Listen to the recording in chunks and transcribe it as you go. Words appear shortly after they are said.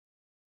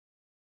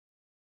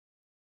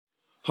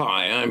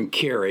Hi, I'm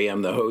Kerry.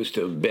 I'm the host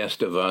of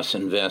Best of Us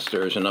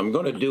Investors, and I'm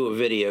going to do a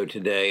video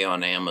today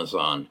on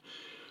Amazon.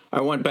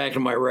 I went back to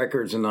my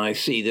records and I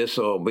see this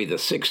will be the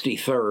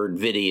 63rd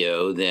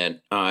video that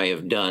I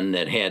have done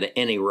that had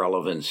any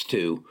relevance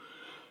to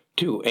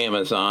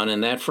Amazon.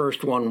 And that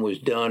first one was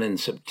done in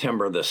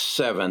September the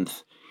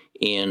 7th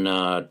in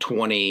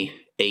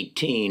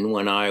 2018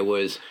 when I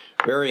was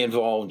very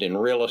involved in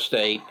real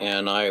estate,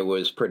 and I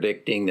was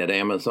predicting that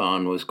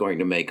Amazon was going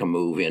to make a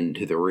move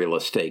into the real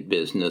estate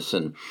business.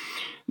 And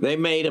they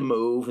made a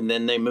move, and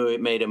then they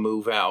made a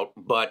move out.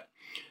 But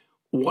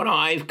what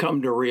I've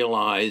come to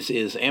realize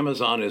is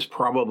Amazon is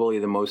probably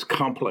the most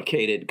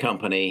complicated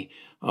company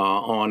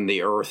on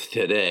the earth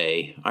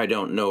today. I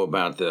don't know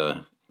about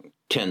the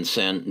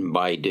Tencent and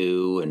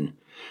Baidu and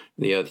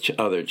the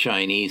other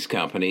Chinese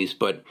companies,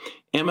 but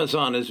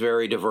Amazon is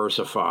very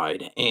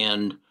diversified,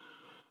 and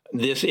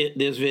this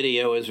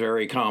video is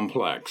very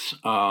complex.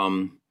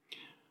 I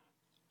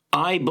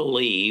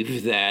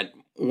believe that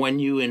when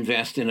you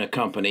invest in a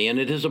company, and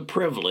it is a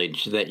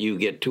privilege that you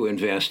get to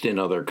invest in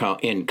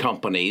in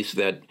companies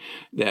that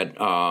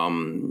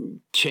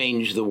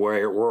change the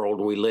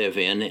world we live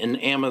in,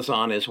 and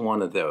Amazon is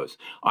one of those.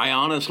 I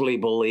honestly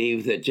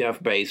believe that Jeff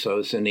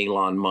Bezos and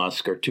Elon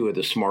Musk are two of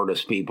the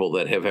smartest people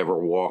that have ever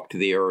walked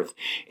the earth,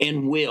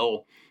 and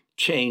will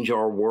change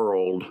our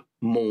world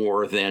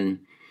more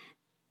than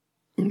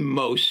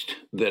most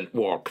that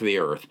walk the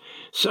earth.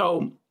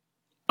 So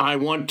I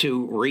want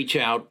to reach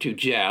out to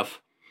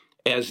Jeff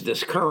as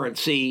this current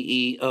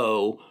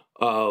CEO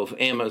of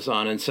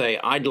Amazon and say,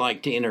 I'd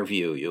like to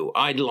interview you.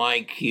 I'd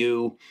like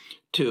you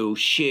to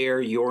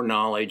share your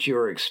knowledge,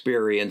 your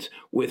experience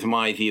with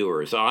my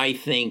viewers. I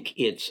think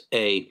it's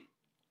a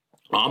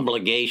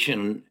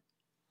obligation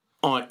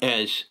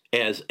as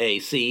a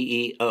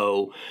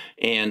CEO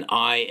and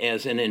I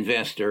as an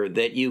investor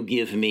that you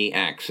give me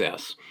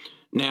access.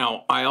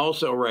 Now, I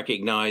also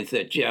recognize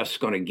that Jeff's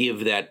going to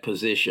give that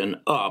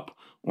position up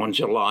on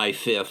July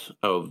 5th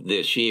of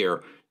this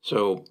year,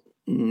 so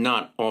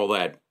not all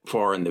that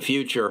far in the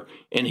future,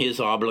 and his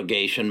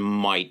obligation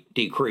might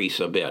decrease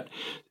a bit.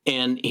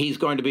 And he's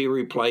going to be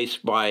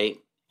replaced by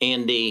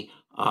Andy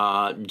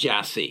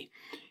Jassy.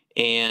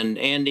 And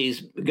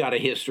Andy's got a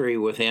history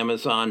with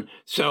Amazon.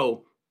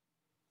 So,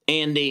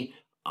 Andy,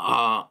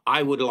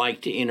 I would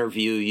like to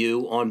interview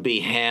you on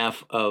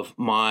behalf of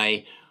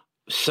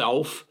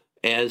myself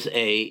as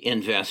a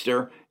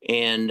investor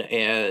and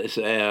as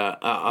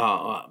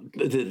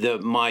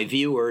my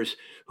viewers,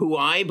 who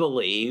I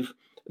believe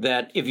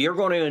that if you're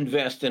going to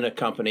invest in a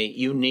company,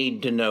 you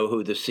need to know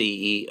who the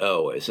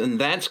CEO is. And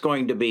that's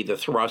going to be the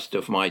thrust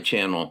of my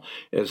channel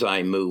as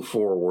I move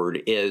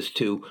forward, is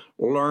to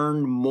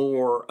learn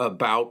more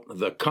about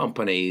the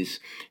companies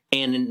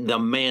and the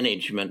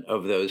management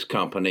of those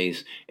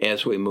companies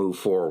as we move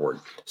forward.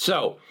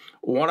 So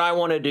what I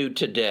want to do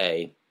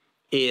today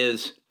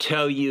is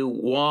tell you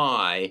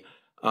why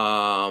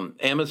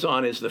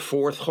Amazon is the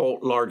fourth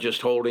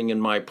largest holding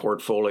in my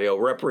portfolio,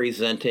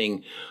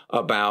 representing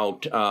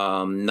about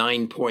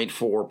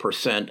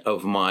 9.4%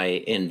 of my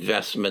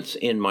investments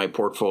in my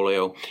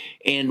portfolio,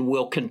 and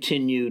will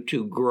continue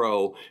to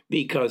grow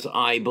because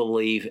I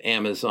believe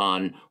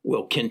Amazon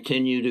will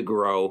continue to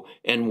grow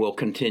and will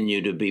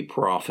continue to be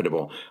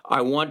profitable.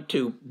 I want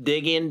to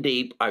dig in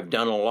deep. I've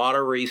done a lot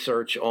of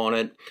research on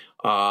it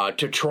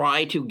to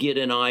try to get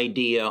an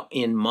idea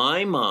in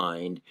my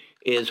mind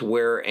is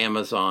where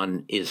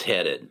Amazon is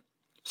headed.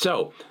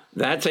 So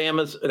that's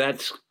Amazon.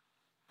 That's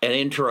an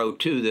intro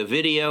to the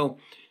video.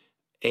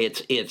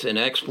 It's an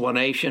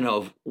explanation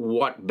of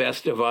what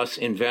Best of Us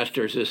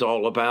Investors is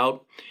all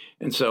about.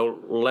 And so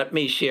let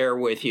me share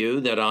with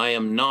you that I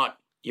am not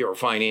your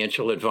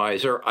financial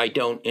advisor. I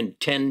don't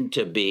intend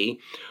to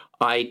be.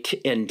 I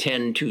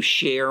intend to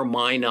share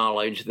my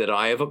knowledge that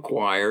I have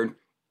acquired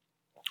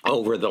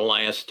over the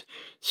last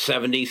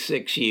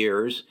 76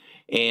 years,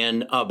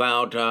 and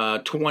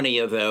about 20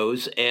 of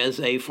those as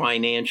a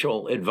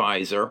financial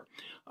advisor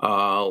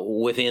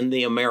within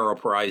the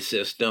Ameriprise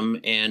system,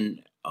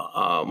 and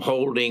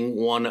holding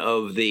one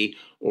of the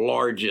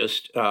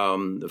largest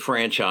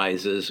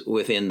franchises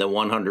within the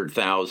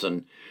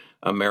 100,000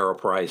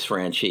 Ameriprise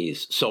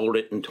franchise. Sold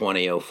it in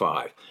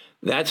 2005.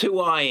 That's who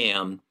I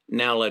am.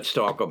 Now let's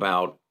talk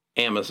about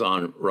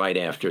Amazon right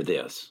after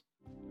this.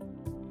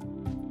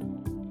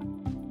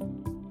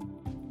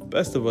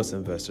 Best of Us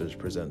Investors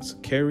presents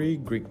Kerry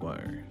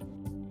Griegmeier.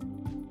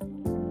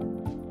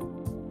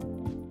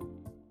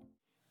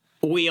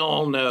 We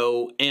all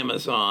know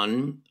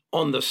Amazon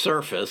on the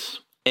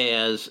surface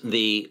as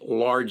the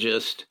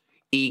largest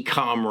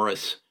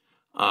e-commerce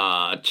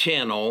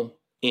channel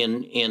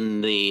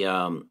in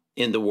the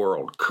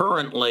world.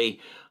 Currently,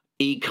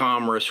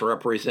 e-commerce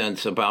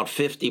represents about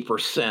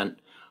 50%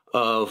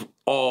 of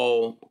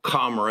all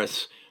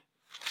commerce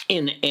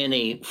in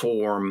any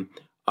form.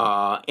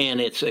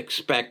 And it's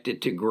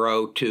expected to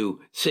grow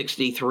to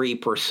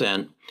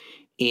 63%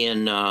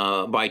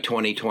 by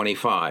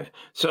 2025.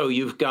 So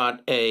you've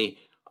got a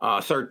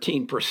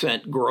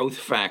 13% growth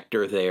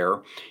factor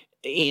there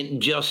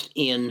in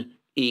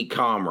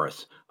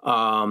e-commerce.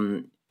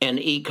 and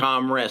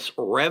e-commerce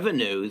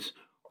revenues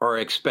are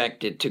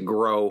expected to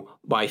grow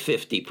by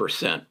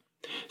 50%.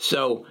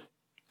 So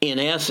in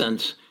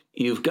essence,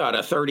 you've got a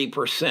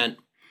 30%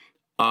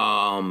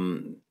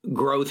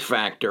 growth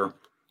factor,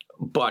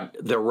 but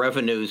the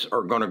revenues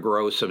are going to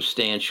grow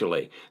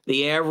substantially.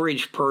 The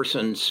average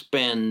person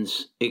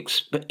spends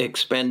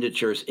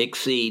expenditures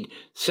exceed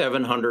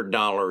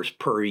 $700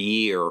 per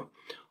year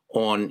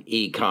on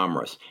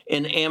e-commerce.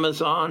 And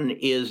Amazon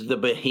is the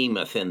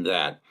behemoth in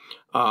that.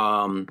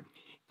 And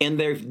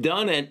they've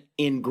done it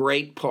in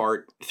great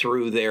part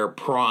through their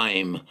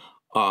Prime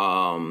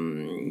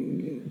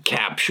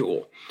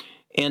capsule.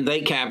 And they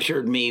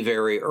captured me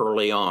very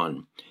early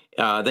on.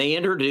 They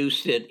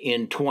introduced it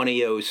in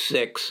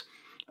 2006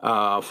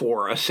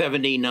 for a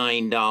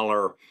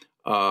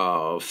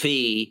 $79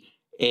 fee,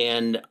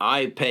 and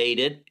I paid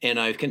it, and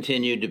I've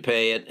continued to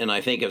pay it, and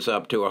I think it's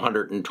up to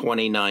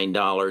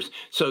 $129.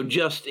 So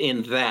just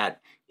in that,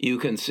 you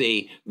can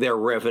see their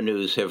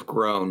revenues have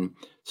grown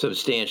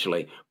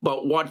substantially.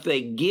 But what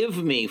they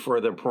give me for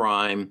the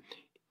Prime,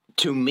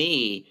 to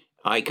me,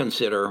 I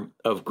consider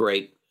of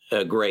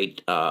a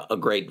great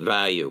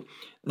value.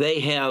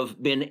 They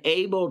have been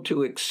able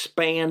to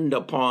expand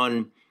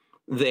upon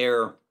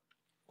their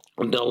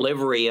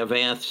delivery of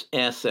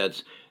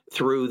assets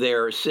through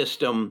their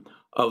system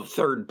of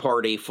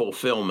third-party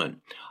fulfillment.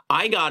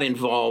 I got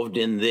involved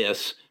in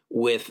this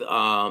with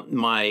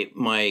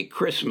my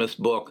Christmas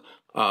book,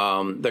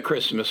 The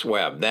Christmas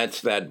Web.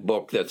 That's that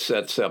book that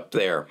sets up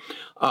there.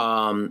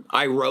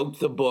 I wrote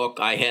the book.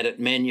 I had it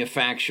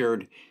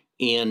manufactured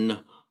in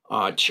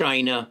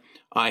China.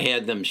 I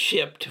had them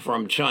shipped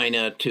from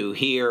China to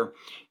here,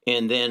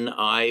 and then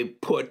I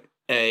put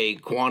a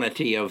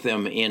quantity of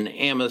them in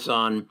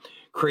Amazon,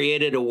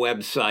 created a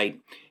website,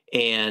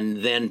 and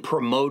then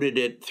promoted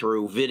it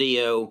through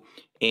video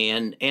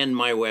and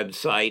my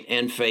website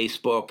and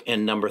Facebook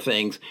and number of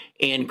things,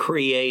 and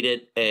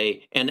created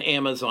and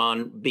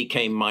Amazon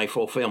became my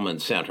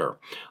fulfillment center.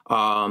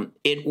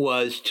 It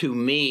was, to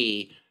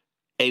me,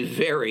 a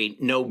very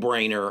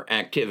no-brainer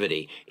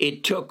activity.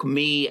 It took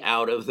me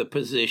out of the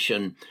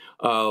position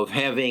of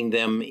having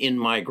them in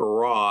my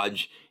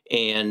garage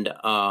and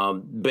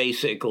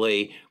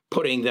basically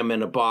putting them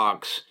in a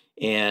box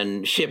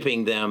and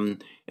shipping them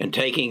and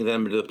taking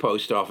them to the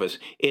post office.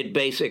 It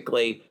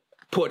basically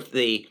put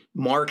the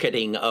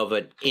marketing of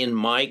it in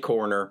my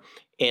corner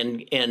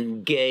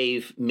and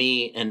gave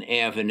me an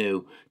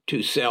avenue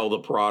to sell the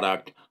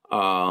product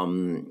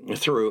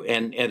through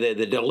and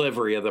the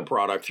delivery of the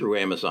product through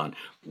Amazon.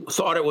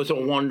 Thought it was a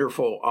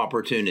wonderful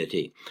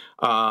opportunity.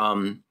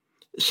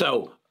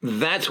 So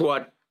that's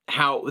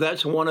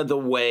one of the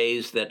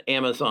ways that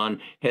Amazon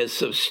has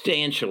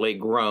substantially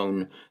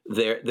grown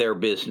their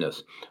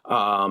business.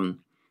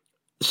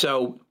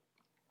 So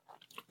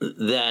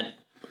that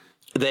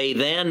they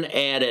then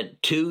added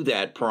to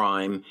that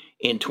Prime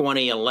in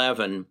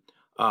 2011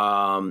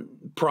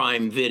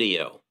 Prime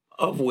Video,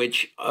 of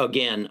which,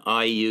 again,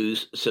 I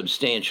use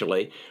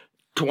substantially.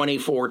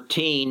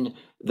 2014,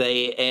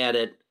 they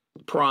added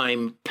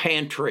Prime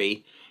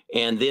Pantry,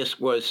 and this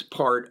was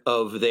part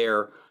of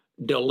their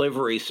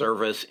delivery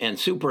service and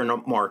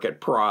supermarket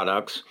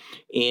products.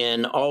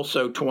 In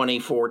also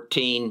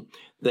 2014,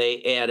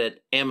 they added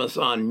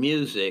Amazon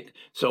Music.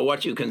 So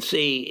what you can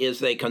see is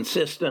they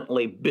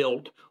consistently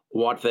built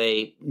what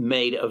they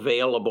made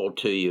available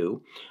to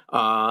you.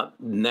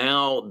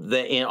 Now,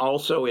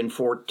 also in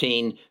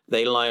 14,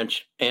 they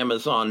launched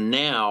Amazon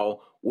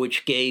Now,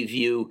 which gave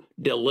you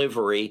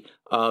delivery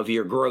of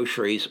your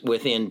groceries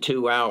within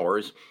 2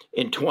 hours.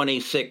 In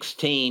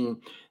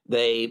 2016,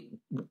 they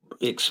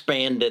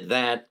expanded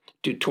that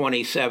to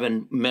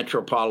 27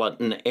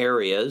 metropolitan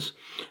areas.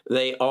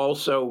 They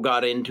also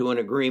got into an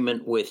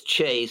agreement with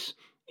Chase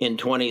in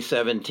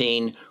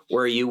 2017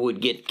 where you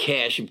would get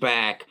cash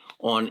back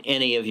on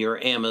any of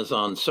your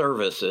Amazon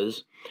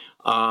services.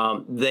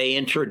 They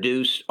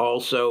introduced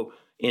also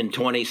in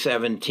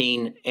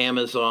 2017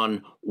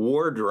 Amazon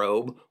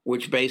Wardrobe,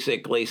 which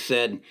basically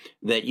said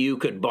that you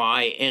could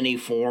buy any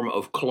form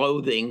of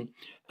clothing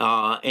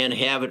and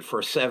have it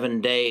for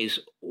 7 days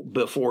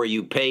before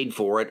you paid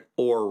for it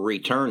or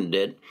returned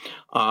it.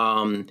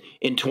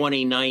 In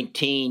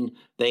 2019,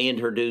 they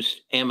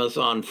introduced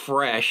Amazon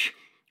Fresh,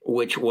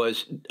 which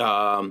was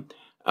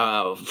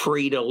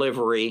free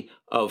delivery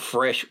of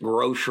fresh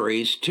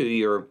groceries to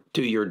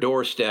your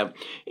doorstep.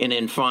 And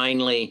then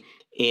finally,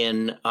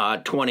 in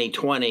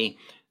 2020,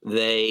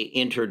 they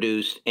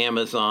introduced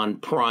Amazon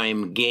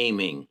Prime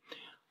Gaming.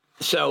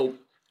 So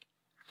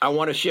I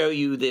want to show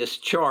you this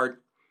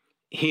chart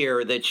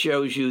here that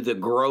shows you the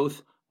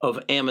growth of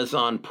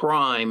Amazon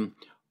Prime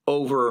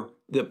over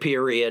the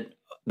period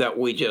that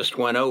we just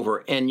went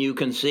over. And you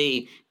can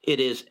see it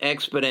is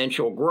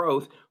exponential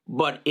growth,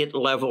 but it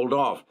leveled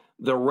off.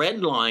 The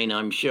red line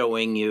I'm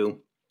showing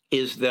you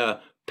is the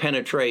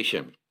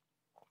penetration.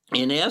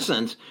 In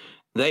essence,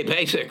 they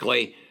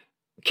basically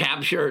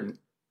captured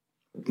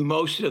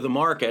most of the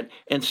market,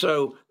 and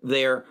so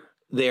their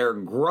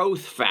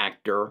growth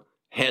factor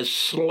has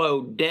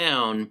slowed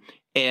down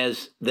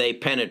as they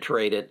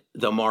penetrated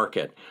the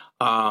market.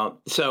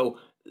 So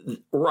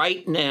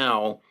right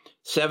now,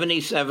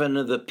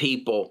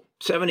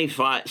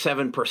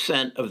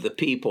 77% of the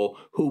people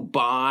who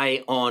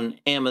buy on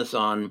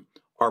Amazon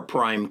are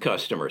Prime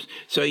customers.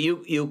 So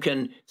you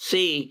can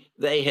see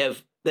they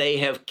have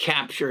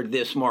captured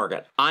this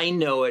market. I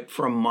know it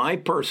from my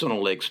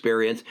personal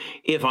experience.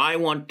 If I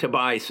want to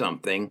buy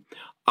something,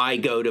 I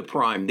go to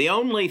Prime. The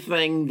only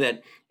thing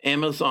that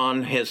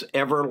Amazon has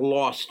ever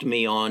lost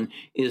me on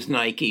is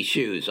Nike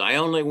shoes. I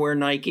only wear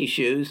Nike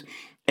shoes.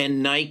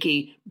 And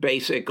Nike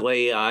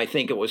basically, I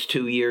think it was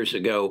 2 years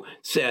ago,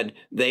 said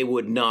they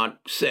would not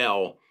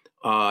sell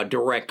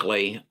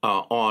directly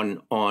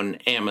on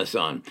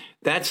Amazon.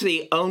 That's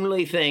the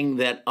only thing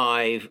that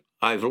they've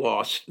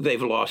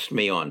lost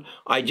me on.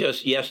 I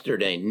just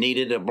yesterday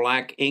needed a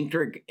black ink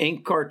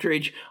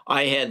cartridge.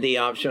 I had the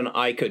option.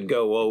 I could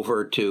go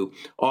over to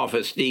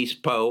Office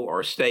Depot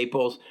or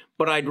Staples,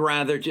 but I'd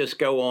rather just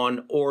go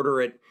on,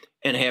 order it,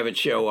 and have it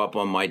show up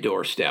on my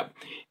doorstep.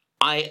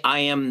 I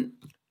am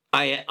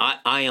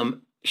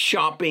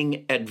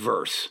shopping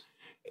adverse,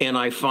 and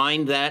I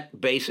find that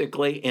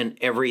basically in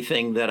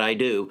everything that I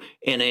do.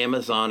 And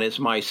Amazon is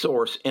my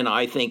source, and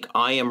I think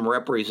I am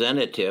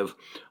representative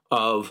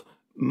of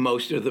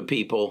most of the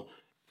people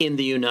in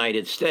the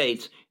United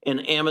States.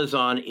 And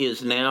Amazon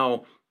is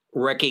now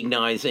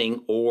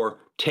recognizing or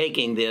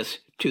taking this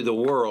to the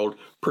world,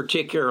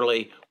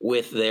 particularly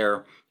with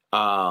their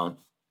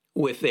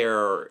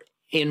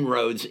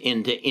inroads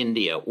into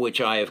India, which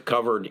I have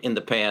covered in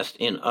the past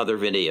in other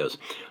videos.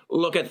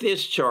 Look at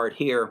this chart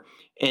here,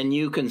 and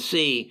you can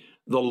see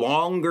the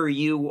longer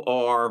you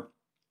are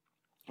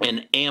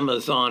an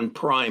Amazon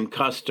Prime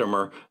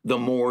customer, the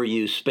more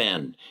you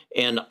spend.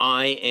 And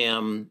I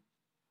am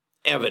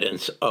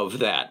evidence of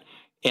that,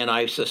 and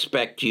I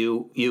suspect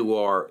you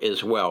are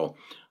as well.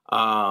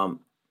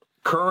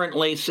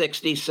 Currently,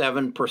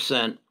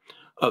 67%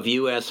 of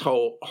U.S.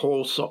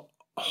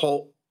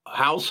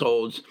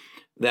 households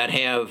that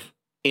have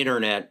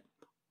internet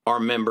are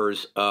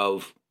members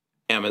of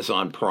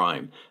Amazon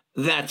Prime.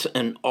 That's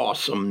an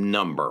awesome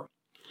number.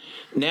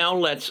 Now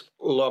let's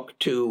look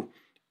to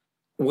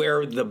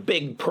where the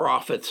big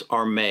profits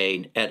are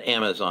made at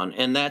Amazon,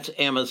 and that's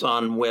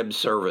Amazon Web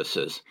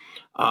Services.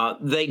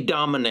 They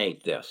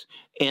dominate this,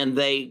 and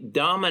they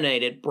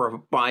dominate it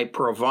by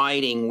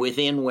providing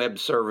within web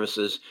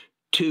services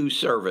two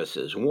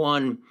services.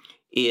 One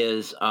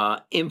is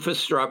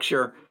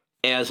infrastructure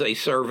as a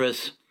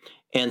service,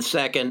 and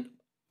second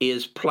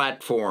is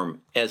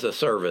platform as a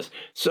service.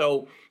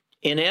 So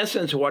in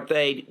essence, what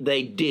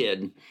they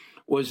did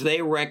was they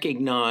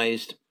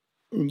recognized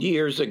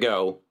years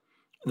ago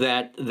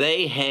that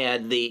they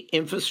had the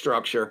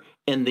infrastructure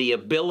and the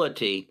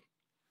ability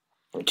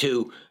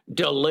to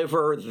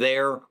deliver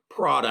their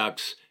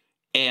products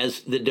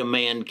as the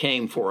demand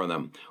came for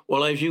them.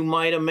 Well, as you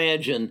might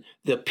imagine,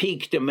 the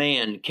peak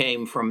demand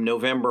came from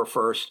November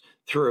 1st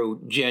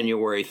through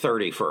January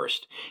 31st.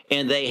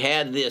 And they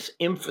had this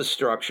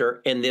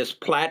infrastructure and this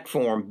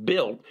platform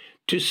built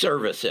to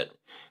service it.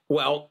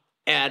 Well,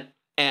 at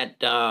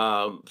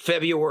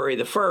February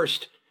the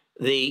 1st,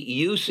 the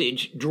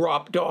usage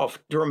dropped off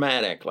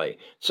dramatically.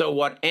 So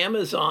what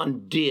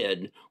Amazon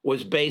did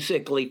was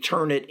basically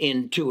turn it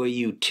into a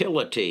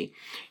utility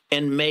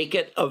and make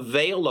it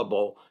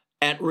available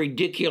at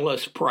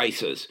ridiculous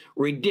prices,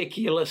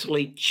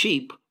 ridiculously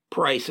cheap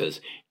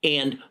prices,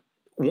 and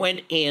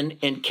went in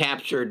and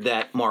captured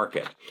that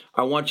market.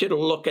 I want you to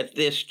look at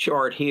this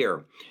chart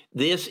here.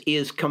 This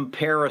is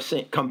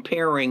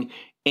comparing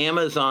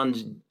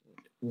Amazon's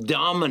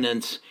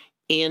dominance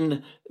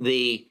in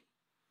the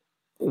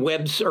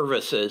web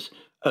services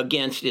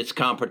against its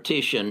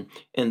competition,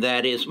 and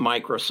that is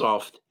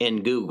Microsoft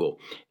and Google.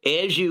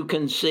 As you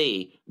can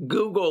see,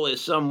 Google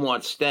is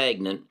somewhat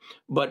stagnant,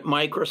 but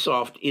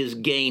Microsoft is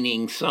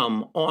gaining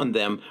some on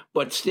them,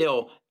 but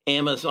still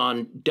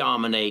Amazon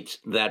dominates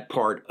that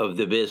part of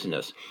the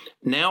business.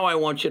 Now I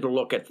want you to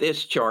look at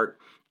this chart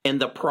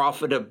and the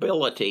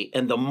profitability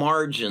and the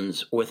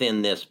margins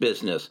within this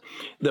business.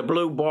 The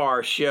blue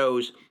bar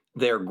shows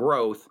their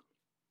growth,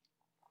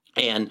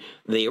 and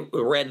the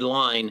red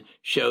line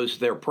shows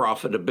their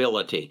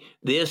profitability.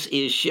 This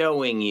is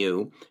showing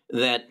you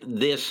that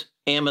this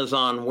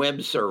Amazon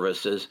Web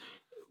Services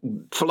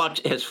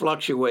has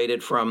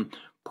fluctuated from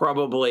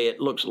probably, it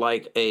looks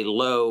like, a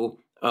low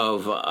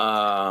of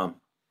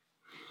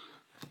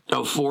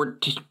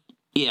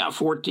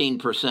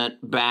 14%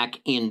 back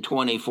in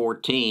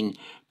 2014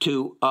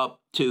 to up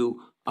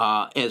to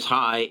as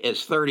high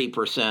as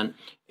 30%,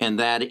 and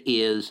that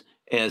is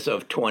as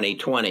of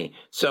 2020.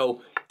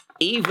 So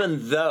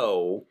even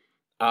though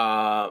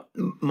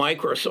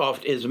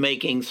Microsoft is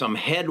making some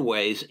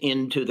headways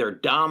into their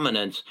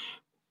dominance,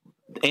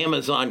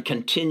 Amazon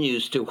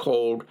continues to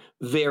hold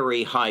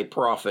very high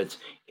profits,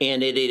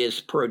 and it is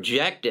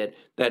projected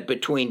that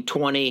between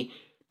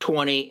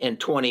 2020 and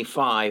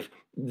 25,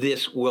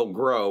 this will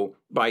grow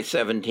by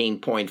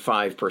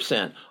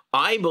 17.5%.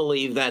 I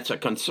believe that's a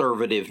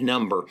conservative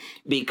number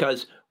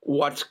because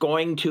what's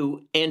going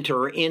to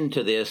enter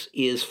into this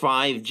is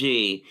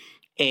 5G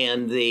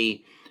and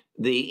the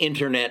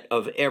Internet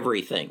of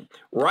Everything.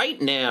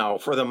 Right now,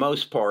 for the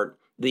most part,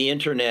 the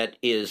Internet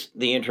is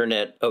the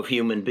Internet of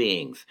human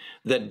beings.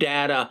 The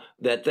data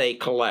that they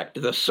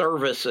collect, the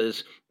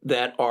services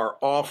that are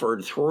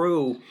offered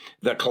through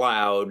the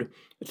cloud,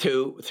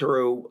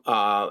 through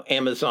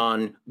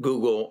Amazon,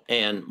 Google,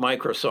 and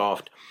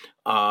Microsoft,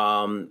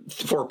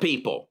 for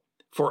people,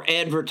 for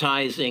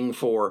advertising,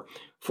 for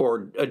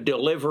a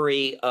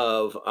delivery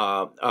of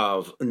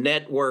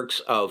networks,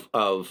 of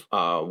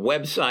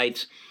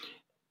websites.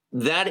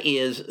 That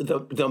is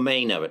the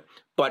main of it.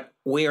 But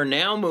we are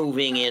now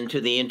moving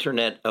into the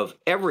Internet of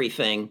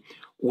Everything,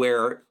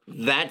 where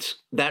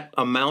that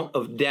amount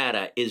of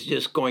data is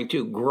just going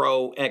to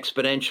grow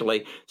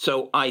exponentially.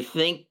 So I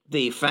think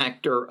the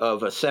factor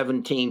of a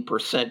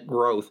 17%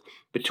 growth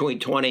between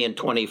 20 and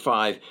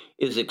 25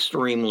 is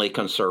extremely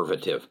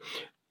conservative.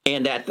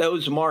 And at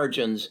those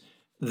margins,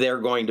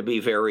 they're going to be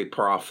very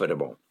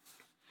profitable.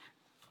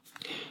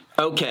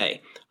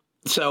 Okay,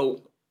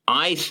 so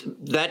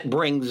that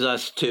brings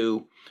us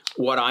to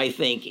what I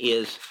think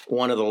is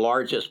one of the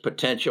largest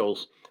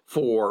potentials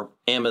for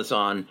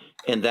Amazon,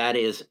 and that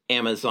is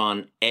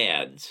Amazon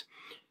ads.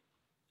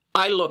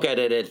 I look at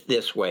it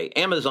this way.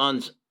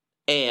 Amazon's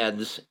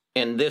ads,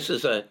 and this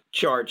is a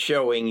chart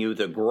showing you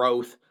the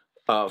growth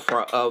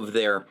of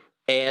their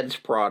ads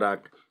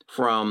product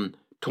from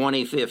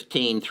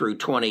 2015 through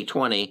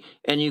 2020,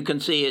 and you can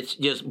see it's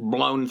just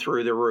blown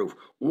through the roof.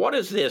 What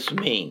does this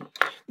mean?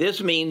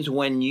 This means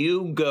when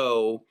you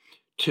go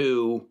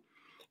to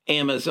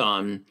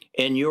Amazon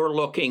and you're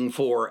looking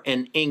for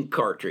an ink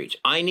cartridge.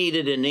 I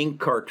needed an ink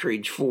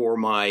cartridge for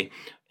my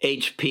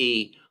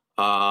HP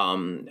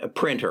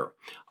printer.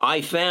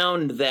 I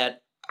found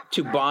that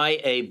to buy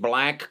a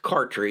black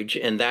cartridge,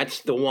 and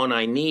that's the one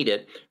I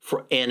needed,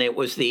 and it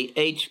was the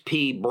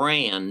HP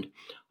brand,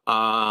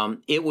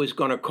 it was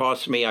going to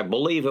cost me, I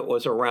believe it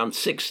was around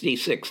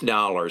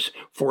 $66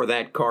 for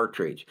that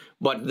cartridge.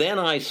 But then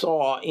I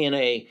saw in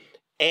a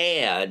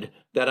ad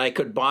that I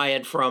could buy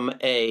it from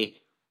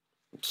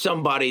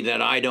somebody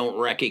that I don't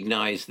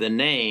recognize the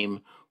name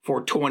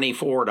for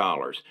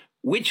 $24.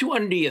 Which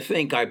one do you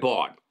think I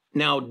bought?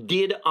 Now,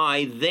 did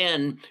I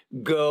then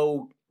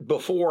go,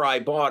 before I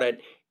bought it,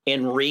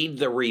 and read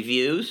the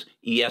reviews?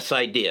 Yes,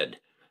 I did.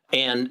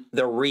 And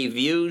the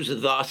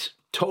reviews thus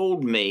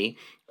told me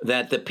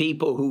that the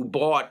people who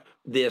bought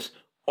this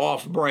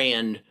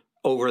off-brand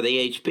over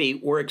the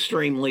HP were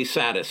extremely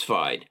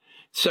satisfied.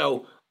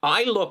 So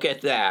I look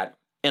at that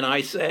and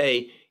I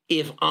say,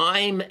 if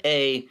I'm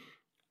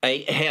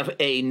have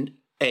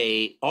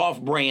a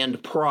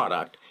off-brand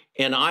product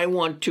and I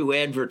want to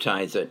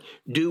advertise it,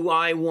 do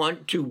I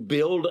want to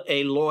build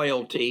a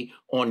loyalty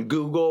on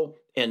Google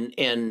and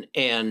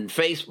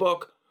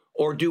Facebook,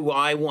 or do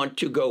I want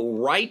to go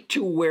right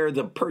to where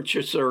the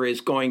purchaser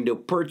is going to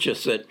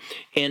purchase it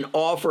and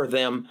offer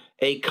them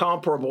a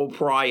comparable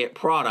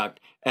product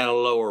at a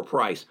lower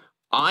price?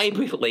 I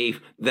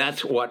believe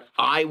that's what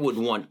I would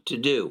want to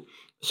do.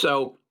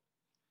 So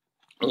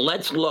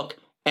let's look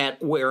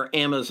at where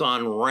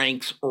Amazon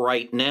ranks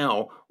right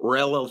now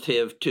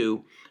relative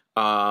to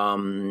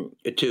Google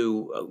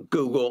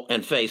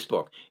and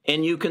Facebook.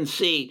 And you can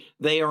see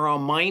they are a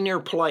minor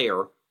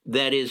player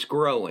that is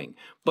growing.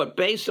 But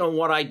based on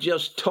what I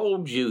just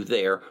told you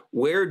there,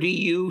 where do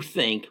you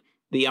think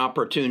the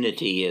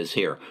opportunity is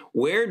here?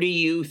 Where do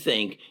you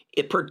think,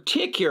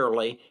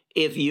 particularly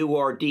if you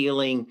are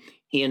dealing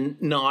in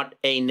not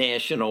a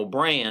national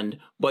brand,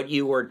 but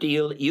you are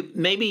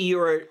maybe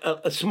you're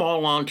a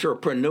small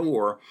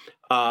entrepreneur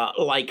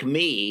like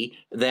me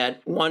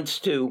that wants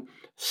to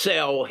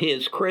sell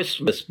his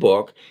Christmas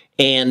book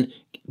and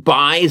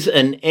buys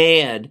an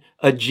ad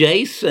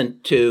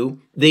adjacent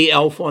to the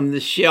Elf on the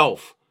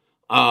Shelf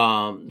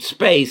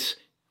space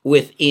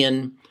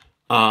within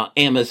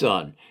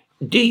Amazon.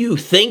 Do you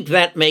think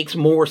that makes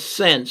more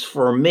sense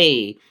for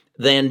me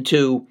than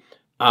to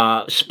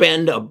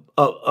spend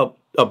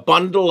a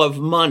bundle of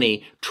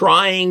money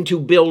trying to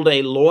build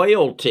a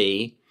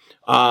loyalty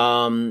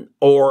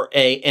or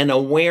an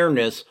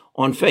awareness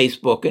on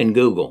Facebook and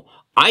Google?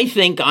 I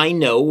think I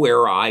know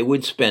where I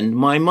would spend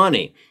my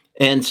money.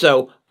 And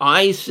so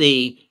I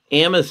see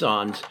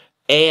Amazon's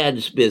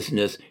ads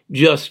business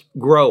just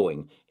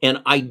growing.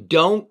 And I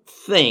don't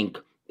think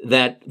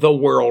that the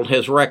world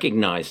has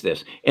recognized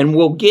this. And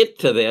we'll get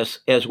to this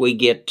as we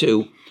get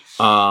to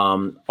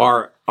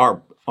our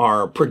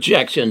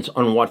projections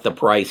on what the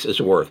price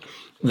is worth.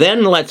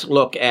 Then let's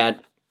look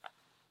at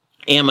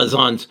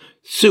Amazon's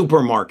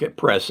supermarket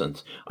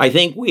presence. I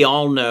think we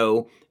all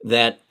know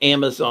that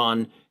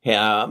Amazon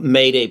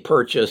made a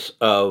purchase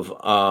of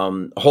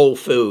Whole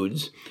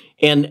Foods,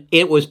 and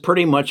it was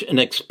pretty much an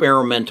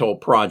experimental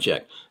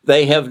project.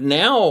 They have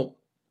now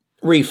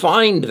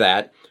refined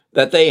that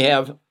they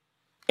have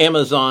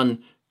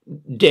Amazon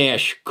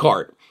Dash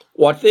Cart.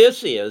 What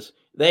this is,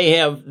 they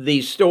have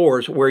these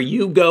stores where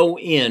you go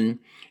in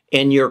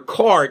and your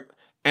cart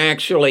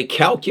actually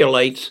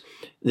calculates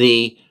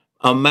the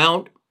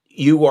amount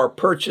you are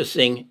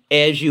purchasing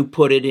as you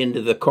put it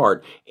into the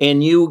cart.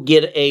 And you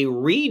get a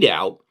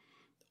readout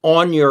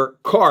on your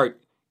cart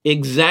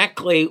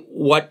exactly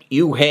what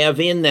you have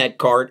in that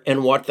cart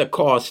and what the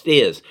cost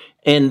is.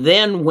 And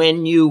then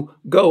when you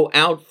go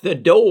out the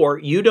door,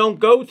 you don't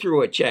go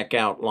through a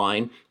checkout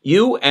line.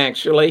 You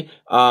actually,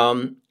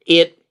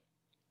 it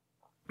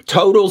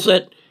totals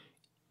it.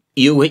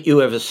 You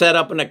have set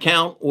up an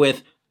account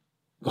with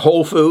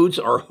Whole Foods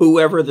or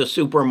whoever the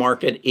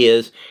supermarket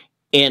is,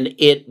 and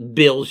it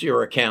bills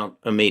your account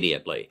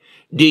immediately.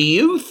 Do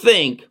you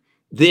think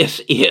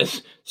this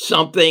is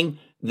something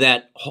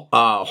that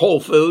Whole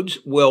Foods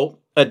will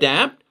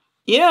adapt?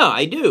 Yeah,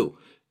 I do.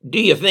 Do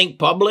you think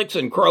Publix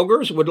and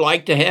Kroger's would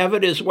like to have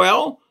it as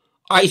well?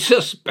 I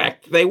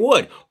suspect they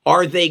would.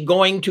 Are they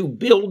going to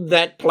build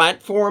that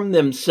platform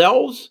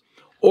themselves,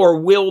 or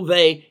will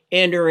they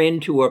enter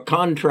into a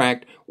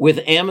contract with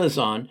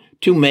Amazon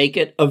to make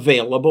it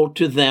available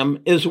to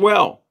them as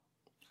well?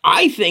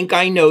 I think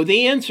I know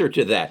the answer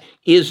to that.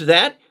 Is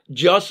that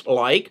just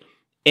like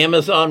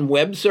Amazon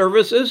Web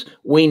Services?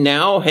 We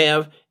now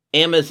have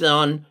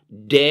Amazon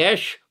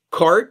Dash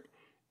Cart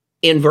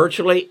in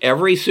virtually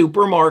every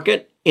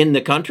supermarket in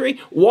the country.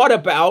 What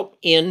about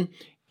in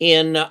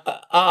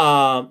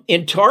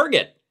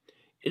Target?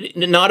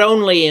 Not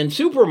only in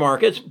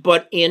supermarkets,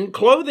 but in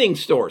clothing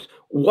stores.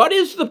 What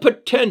is the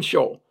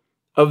potential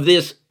of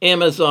this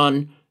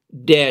Amazon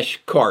Dash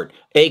Cart?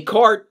 A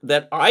cart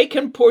that I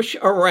can push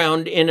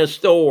around in a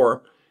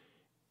store,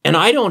 and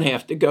I don't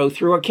have to go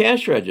through a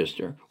cash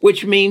register,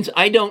 which means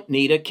I don't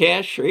need a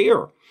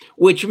cashier,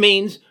 which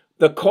means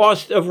the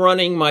cost of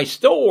running my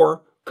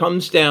store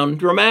comes down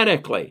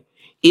dramatically.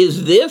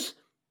 Is this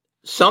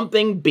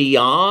something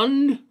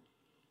beyond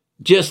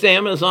just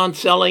Amazon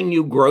selling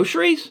you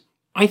groceries?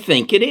 I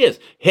think it is.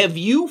 Have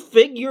you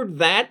figured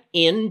that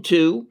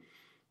into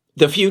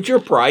the future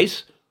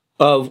price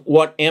of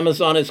what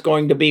Amazon is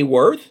going to be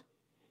worth?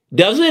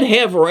 Does it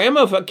have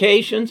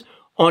ramifications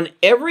on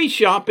every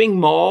shopping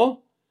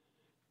mall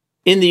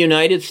in the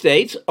United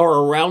States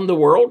or around the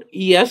world?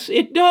 Yes,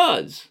 it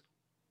does.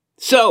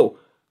 So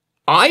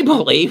I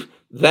believe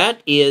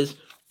that is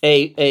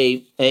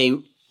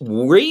a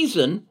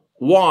reason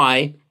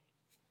why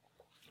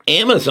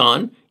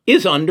Amazon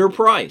is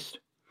underpriced.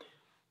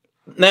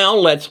 Now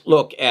let's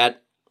look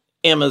at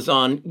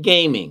Amazon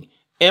Gaming.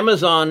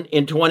 Amazon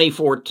in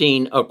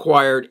 2014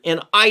 acquired,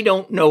 and I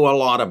don't know a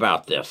lot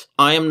about this.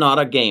 I am not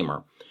a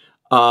gamer.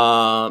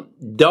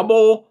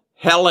 Double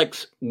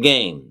Helix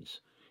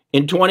Games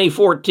in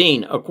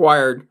 2014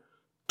 acquired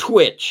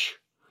Twitch.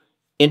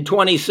 In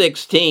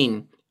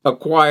 2016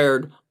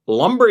 acquired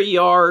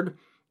Lumberyard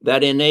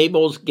that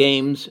enables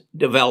games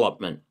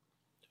development.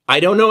 I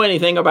don't know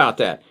anything about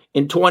that.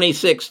 In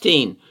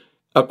 2016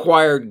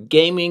 acquired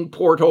gaming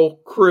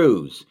portal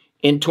Cruise.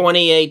 In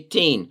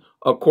 2018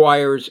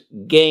 acquires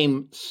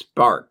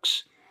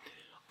GameSparks.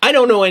 I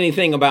don't know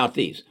anything about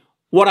these.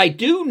 What I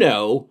do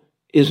know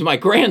is my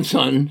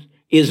grandson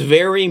is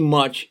very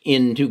much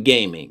into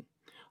gaming.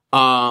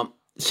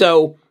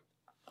 So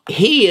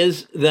he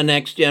is the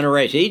next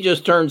generation. He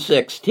just turned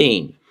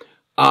 16.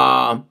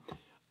 I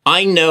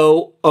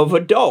know of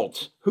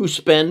adults who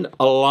spend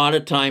a lot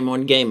of time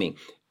on gaming.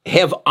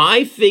 Have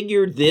I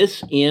figured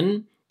this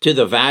in to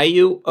the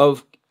value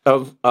of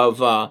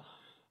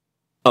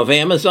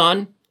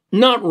Amazon?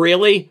 Not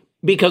really,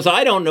 because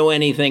I don't know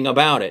anything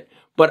about it.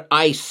 But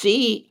I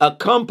see a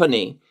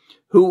company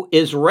who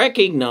is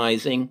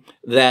recognizing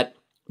that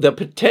the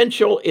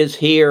potential is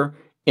here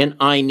and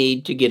I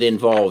need to get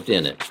involved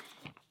in it.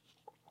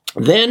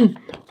 Then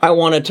I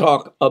want to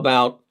talk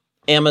about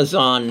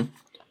Amazon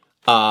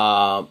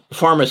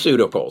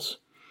pharmaceuticals.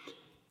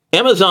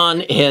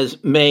 Amazon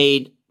has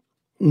made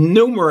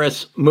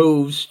numerous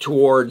moves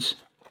towards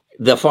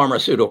the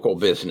pharmaceutical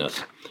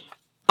business.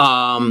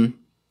 In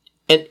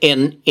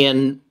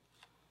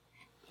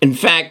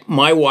fact,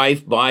 my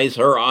wife buys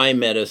her eye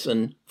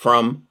medicine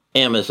from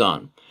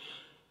Amazon.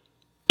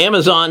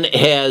 Amazon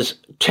has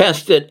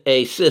tested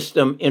a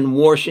system in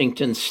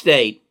Washington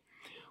State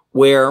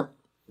where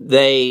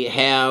they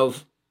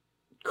have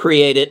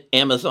created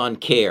Amazon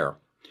Care.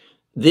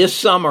 This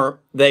summer,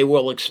 they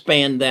will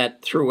expand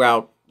that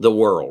throughout the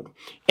world.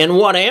 And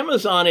what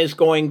Amazon is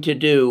going to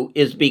do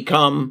is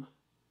become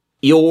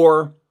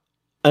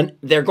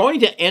they're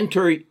going to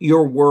enter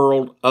your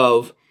world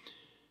of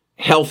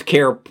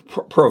healthcare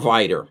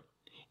provider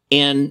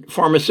and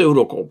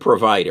pharmaceutical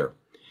provider.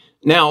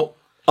 Now,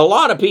 a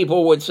lot of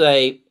people would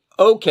say,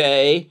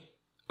 okay,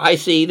 I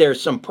see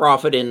there's some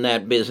profit in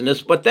that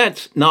business, but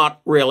that's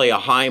not really a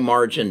high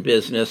margin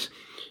business.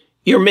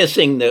 You're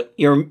missing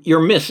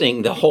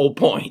the whole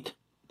point.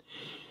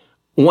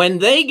 When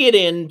they get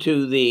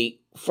into the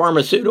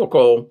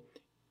pharmaceutical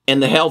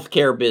and the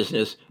healthcare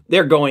business,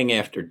 they're going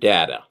after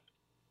data.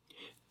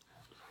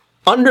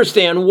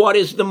 Understand what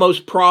is the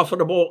most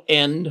profitable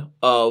end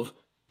of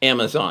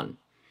Amazon.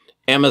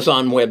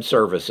 Amazon Web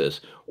Services.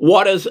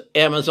 What does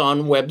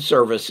Amazon Web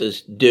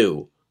Services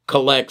do?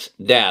 Collects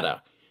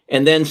data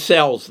and then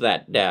sells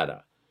that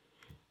data.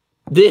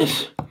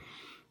 This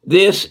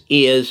This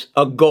is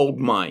a gold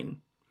mine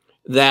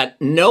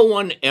that no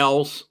one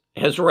else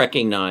has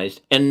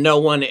recognized and no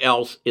one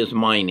else is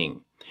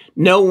mining.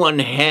 No one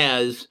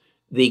has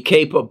the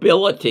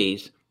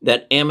capabilities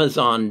that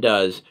Amazon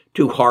does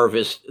to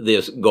harvest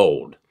this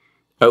gold.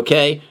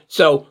 Okay?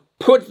 So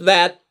put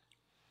that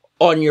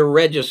on your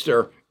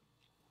register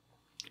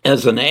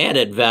as an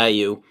added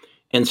value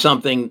and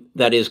something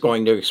that is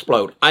going to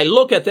explode. I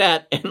look at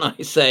that and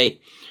I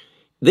say,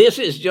 this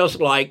is just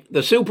like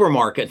the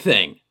supermarket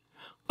thing.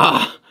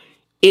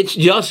 It's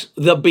just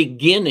the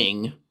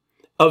beginning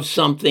of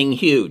something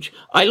huge.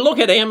 I look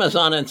at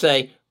Amazon and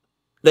say,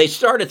 they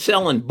started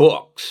selling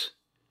books.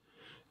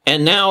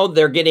 And now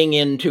they're getting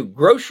into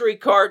grocery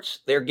carts.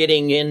 They're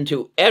getting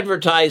into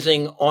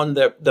advertising on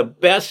the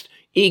best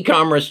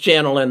e-commerce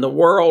channel in the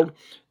world.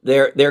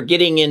 They're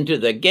getting into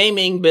the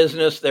gaming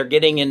business. They're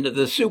getting into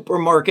the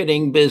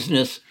supermarketing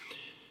business.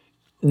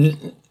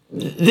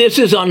 This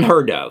is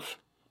unheard of,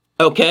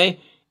 okay?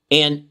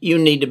 And you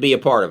need to be a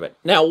part of it.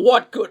 Now,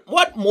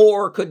 what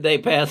more could they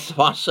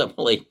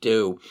possibly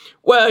do?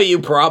 Well, you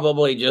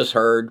probably just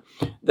heard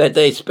that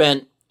they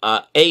spent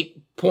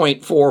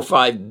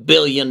 $8.45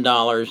 billion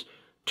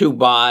to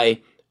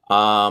buy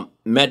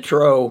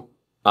Metro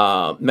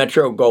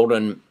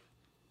Goldwyn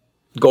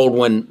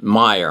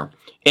Mayer,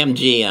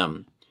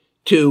 MGM,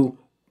 to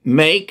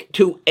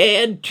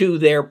add to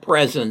their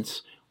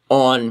presence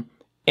on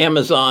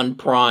Amazon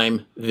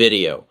Prime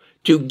Video,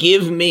 to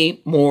give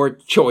me more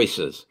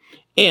choices.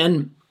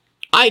 And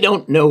I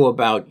don't know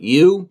about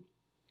you,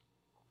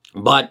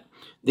 but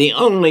the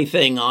only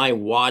thing I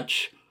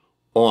watch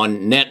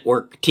on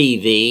network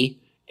TV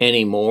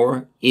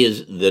anymore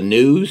is the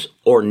news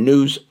or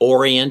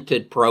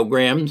news-oriented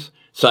programs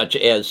such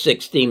as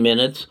 60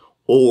 Minutes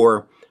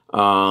or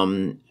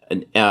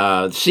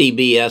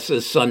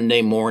CBS's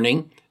Sunday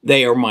Morning.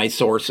 They are my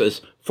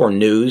sources for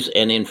news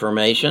and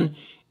information.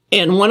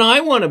 And when I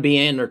want to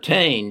be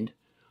entertained,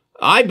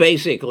 I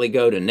basically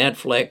go to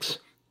Netflix,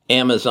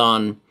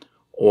 Amazon,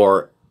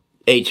 or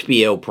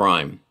HBO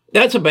Prime.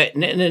 That's about,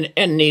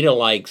 and Nita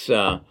likes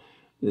some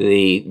of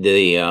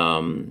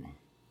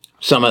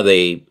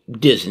the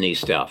Disney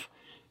stuff.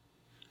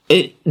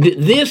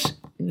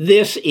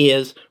 This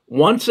is,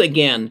 once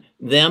again,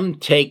 them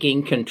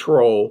taking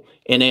control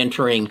and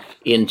entering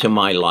into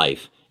my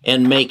life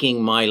and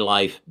making my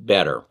life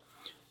better.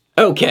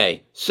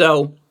 Okay,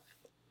 so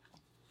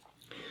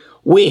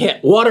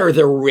what are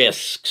the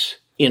risks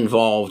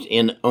involved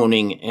in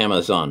owning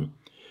Amazon?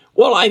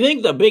 Well, I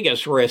think the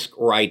biggest risk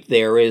right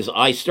there is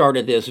I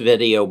started this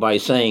video by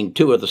saying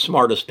two of the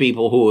smartest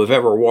people who have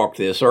ever walked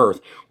this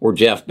earth were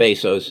Jeff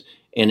Bezos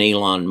and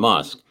Elon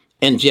Musk.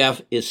 And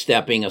Jeff is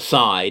stepping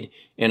aside,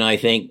 and I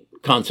think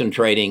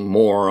concentrating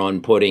more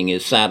on putting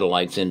his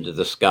satellites into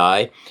the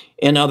sky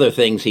and other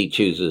things he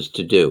chooses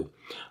to do.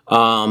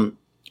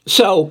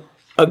 So,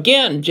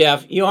 again,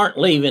 Jeff, you aren't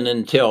leaving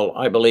until,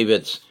 I believe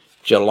it's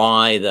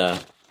July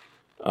the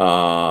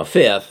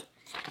 5th.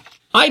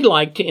 I'd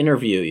like to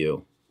interview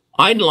you.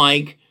 I'd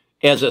like,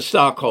 as a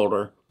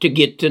stockholder, to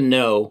get to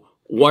know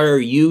where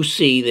you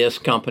see this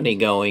company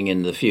going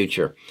in the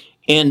future.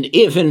 And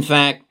if, in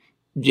fact,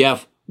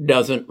 Jeff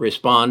doesn't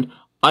respond,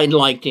 I'd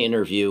like to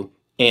interview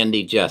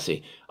Andy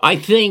Jassy. I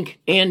think,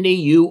 Andy,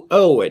 you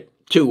owe it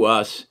to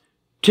us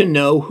to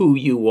know who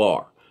you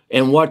are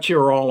and what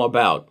you're all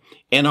about.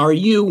 And are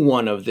you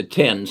one of the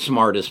 10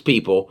 smartest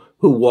people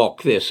who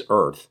walk this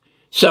earth?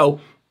 So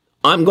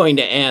I'm going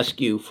to ask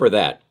you for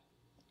that.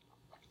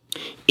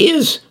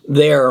 Is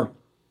there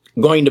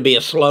going to be a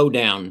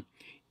slowdown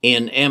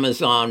in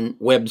Amazon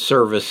Web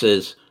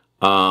Services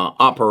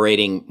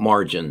operating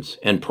margins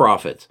and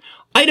profits?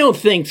 I don't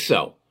think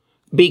so.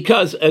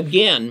 Because,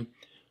 again,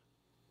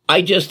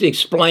 I just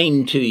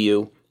explained to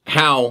you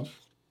how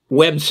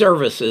web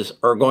services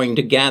are going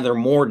to gather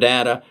more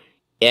data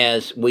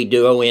as we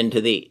go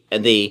into the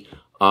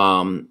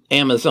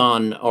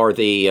Amazon or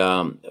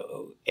the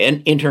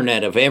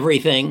Internet of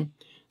Everything,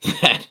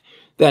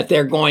 that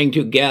they're going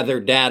to gather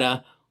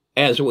data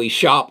as we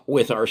shop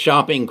with our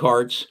shopping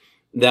carts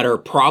that are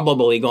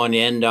probably going to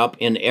end up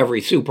in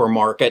every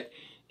supermarket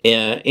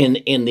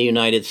in the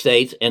United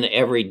States and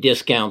every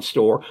discount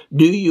store.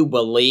 Do you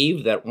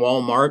believe that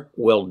Walmart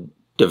will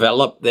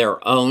develop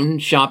their own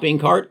shopping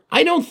cart?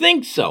 I don't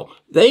think so.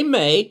 They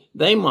may,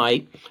 they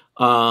might.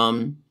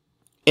 And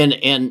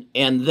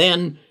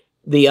then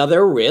the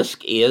other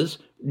risk is,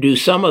 do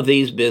some of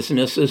these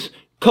businesses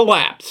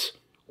collapse?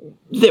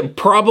 They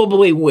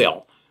probably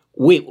will.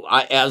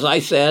 As I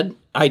said,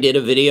 I did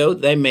a video.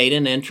 They made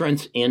an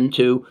entrance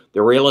into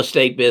the real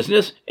estate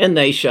business and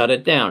they shut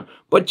it down.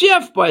 But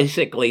Jeff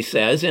basically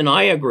says, and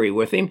I agree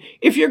with him,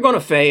 if you're going to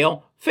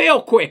fail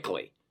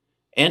quickly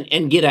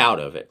and get out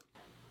of it.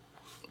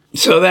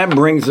 So that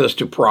brings us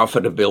to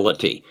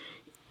profitability.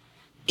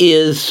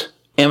 Is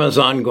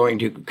Amazon going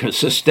to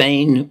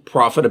sustain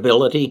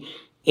profitability?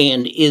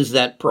 And is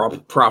that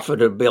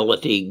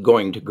profitability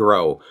going to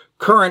grow?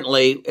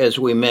 Currently, as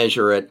we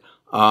measure it,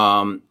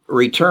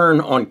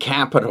 return on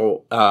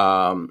capital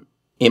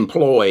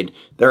employed,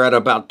 they're at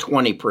about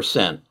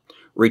 20%.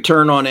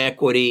 return on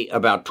equity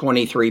about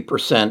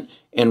 23%,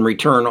 and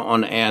return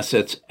on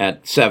assets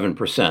at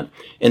 7%.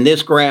 And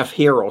this graph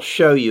here will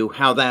show you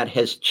how that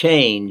has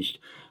changed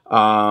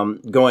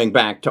going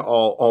back to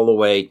all the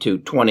way to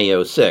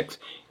 2006.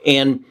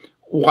 And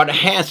what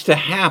has to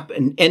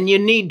happen, and you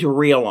need to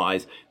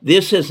realize,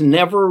 this has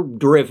never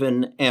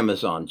driven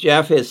Amazon.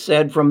 Jeff has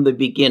said from the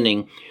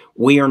beginning,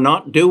 we are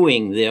not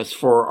doing this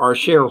for our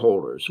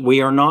shareholders.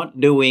 We are not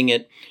doing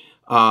it.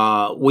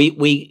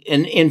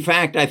 And in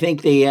fact, I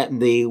think the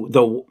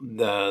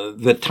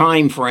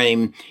time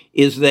frame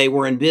is they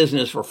were in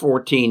business for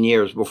 14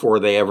 years before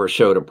they ever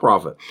showed a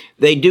profit.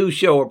 They do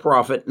show a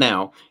profit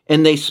now,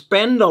 and they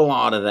spend a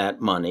lot of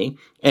that money,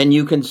 and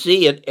you can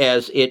see it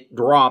as it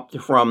dropped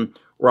from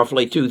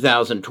roughly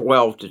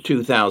 2012 to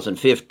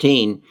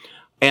 2015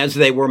 as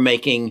they were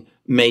making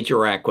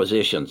major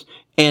acquisitions.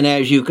 And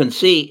as you can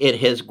see, it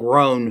has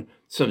grown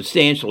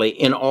substantially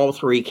in all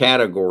three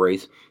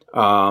categories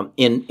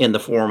in the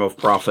form of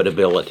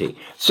profitability.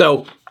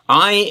 So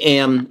I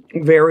am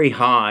very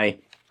high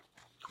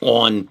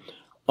on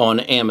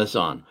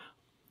Amazon.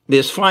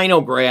 This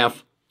final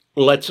graph,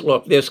 let's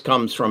look, this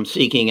comes from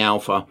Seeking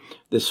Alpha,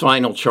 this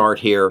final chart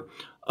here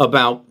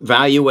about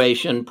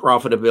valuation,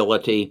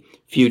 profitability,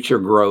 future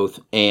growth,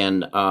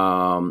 and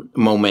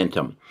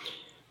momentum.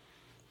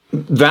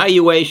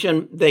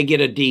 Valuation, they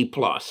get a D+,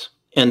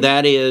 and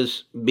that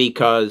is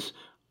because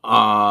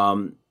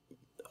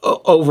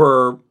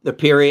over the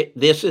period,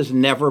 this has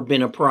never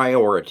been a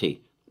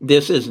priority.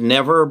 This has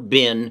never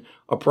been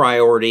a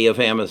priority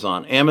of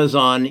Amazon.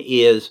 Amazon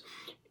is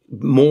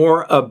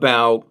more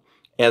about,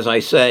 as I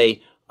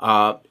say,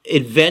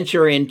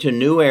 adventure into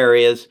new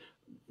areas,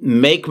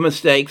 make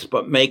mistakes,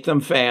 but make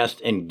them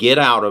fast and get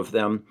out of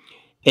them,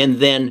 and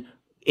then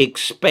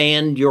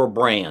expand your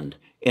brand.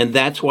 And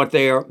that's what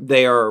they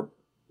are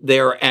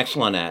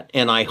excellent at.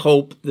 And I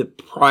hope the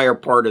prior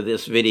part of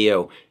this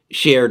video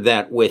shared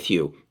that with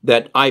you,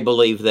 that I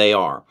believe they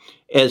are.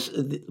 As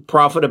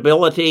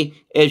profitability,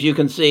 as you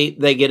can see,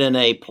 they get an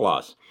A+.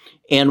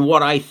 And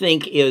what I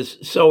think is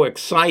so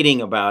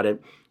exciting about it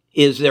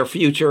is their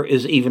future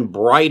is even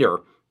brighter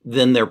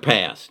than their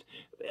past.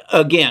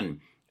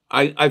 Again,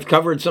 I've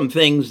covered some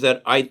things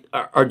that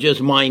are just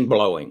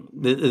mind-blowing.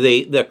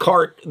 The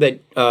cart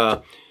that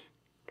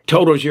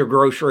totals your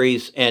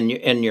groceries and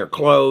your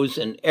clothes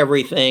and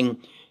everything,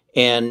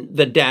 and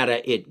the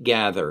data it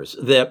gathers,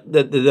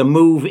 the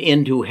move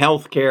into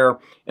healthcare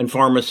and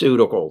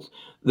pharmaceuticals,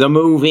 the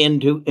move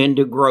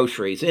into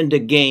groceries, into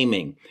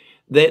gaming.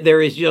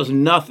 There is just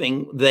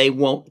nothing they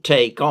won't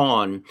take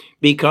on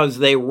because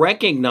they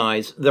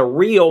recognize the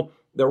real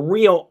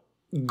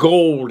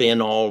gold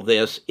in all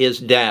this is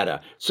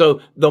data. So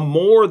the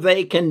more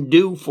they can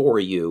do for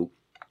you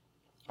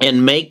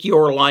and make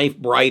your life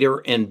brighter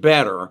and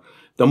better,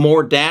 the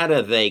more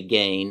data they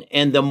gain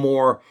and the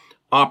more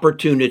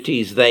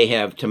opportunities they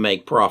have to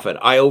make profit.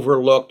 I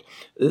overlooked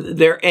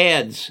their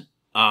ads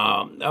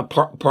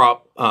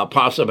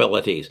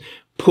possibilities,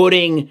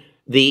 putting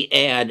the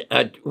ad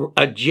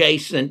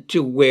adjacent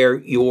to where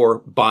you're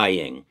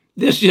buying.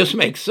 This just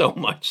makes so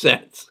much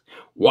sense.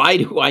 Why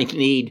do I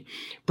need,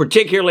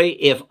 particularly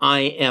if I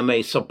am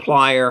a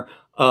supplier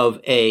of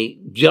a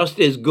just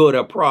as good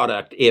a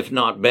product, if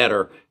not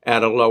better,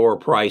 at a lower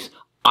price,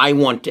 I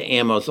want to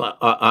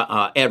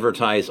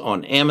advertise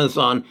on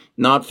Amazon,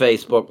 not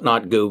Facebook,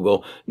 not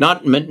Google,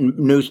 not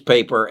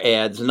newspaper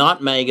ads,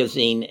 not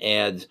magazine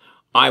ads.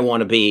 I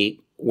want to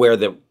be where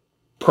the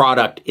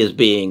product is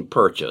being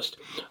purchased.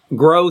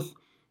 Growth,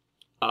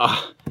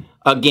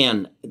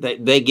 again,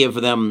 they give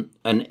them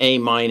an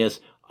A-.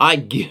 I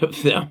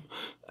give them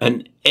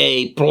an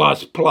A+++.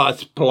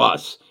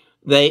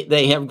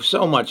 They have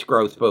so much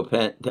growth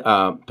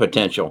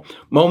potential.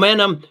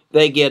 Momentum,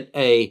 they get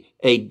a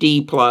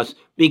D+,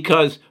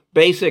 because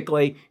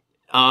basically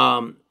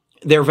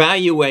their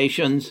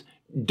valuations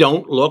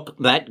don't look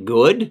that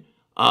good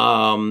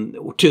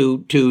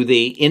to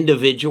the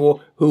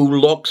individual who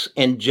looks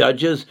and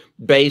judges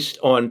based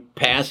on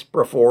past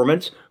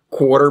performance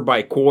quarter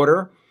by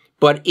quarter.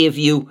 But if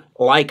you,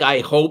 like I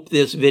hope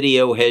this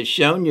video has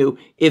shown you,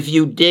 if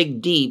you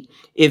dig deep,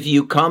 if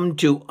you come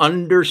to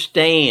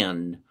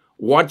understand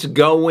what's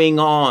going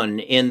on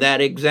in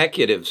that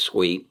executive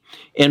suite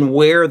and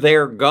where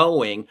they're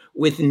going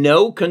with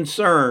no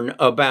concern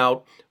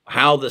about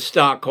how the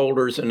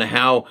stockholders and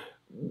how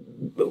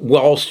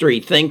Wall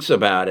Street thinks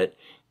about it,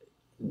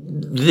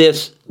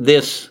 this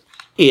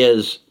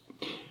is,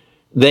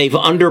 they've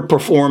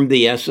underperformed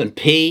the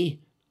S&P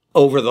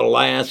over the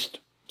last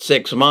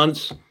 6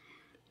 months,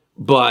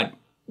 but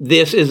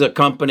this is a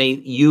company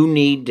you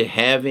need to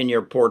have in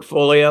your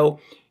portfolio.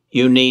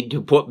 You need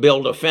to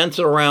build a fence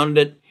around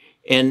it,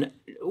 and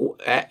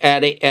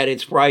at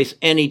its price,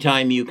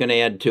 anytime you can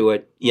add to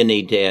it, you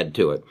need to add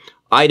to it.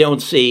 I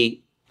don't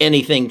see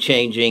anything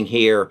changing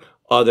here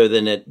other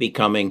than it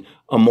becoming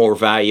a more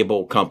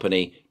valuable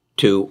company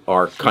to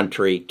our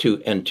country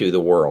and to the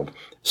world.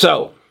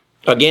 So,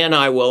 again,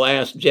 I will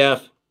ask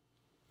Jeff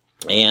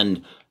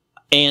and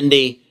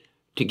Andy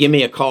to give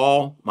me a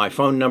call. My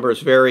phone number is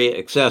very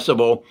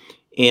accessible.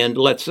 and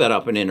let's set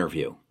up an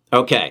interview.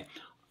 Okay,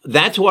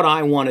 that's what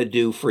I want to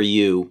do for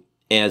you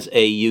as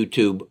a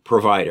YouTube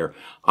provider.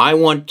 I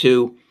want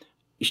to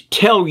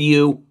tell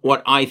you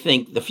what I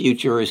think the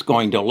future is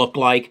going to look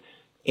like,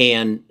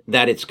 and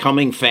that it's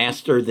coming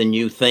faster than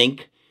you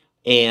think.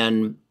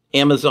 And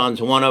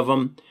Amazon's one of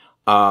them.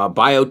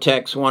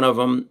 Biotech's one of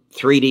them.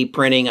 3D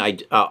printing.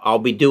 I'll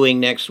be doing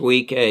next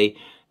week a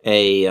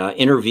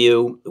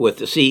interview with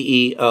the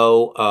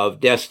CEO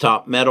of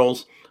Desktop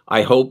Metals.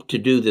 I hope to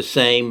do the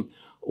same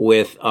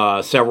with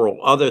several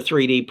other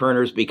 3D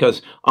printers,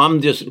 because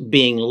I'm just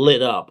being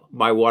lit up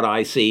by what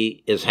I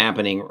see is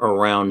happening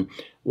around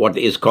what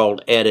is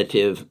called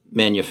additive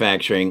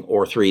manufacturing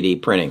or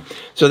 3D printing.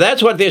 So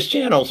that's what this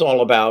channel is all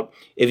about.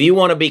 If you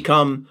want to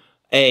become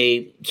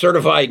a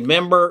certified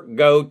member,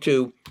 go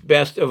to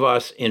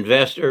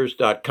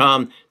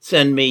bestofusinvestors.com.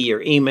 Send me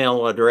your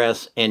email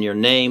address and your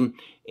name,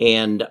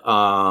 and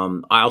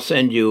I'll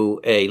send you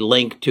a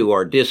link to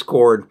our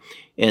Discord,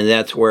 and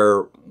that's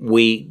where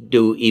we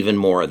do even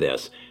more of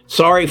this.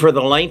 Sorry for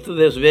the length of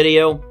this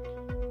video,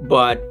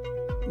 but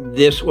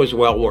this was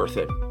well worth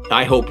it.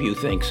 I hope you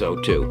think so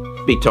too.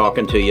 Be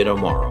talking to you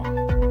tomorrow.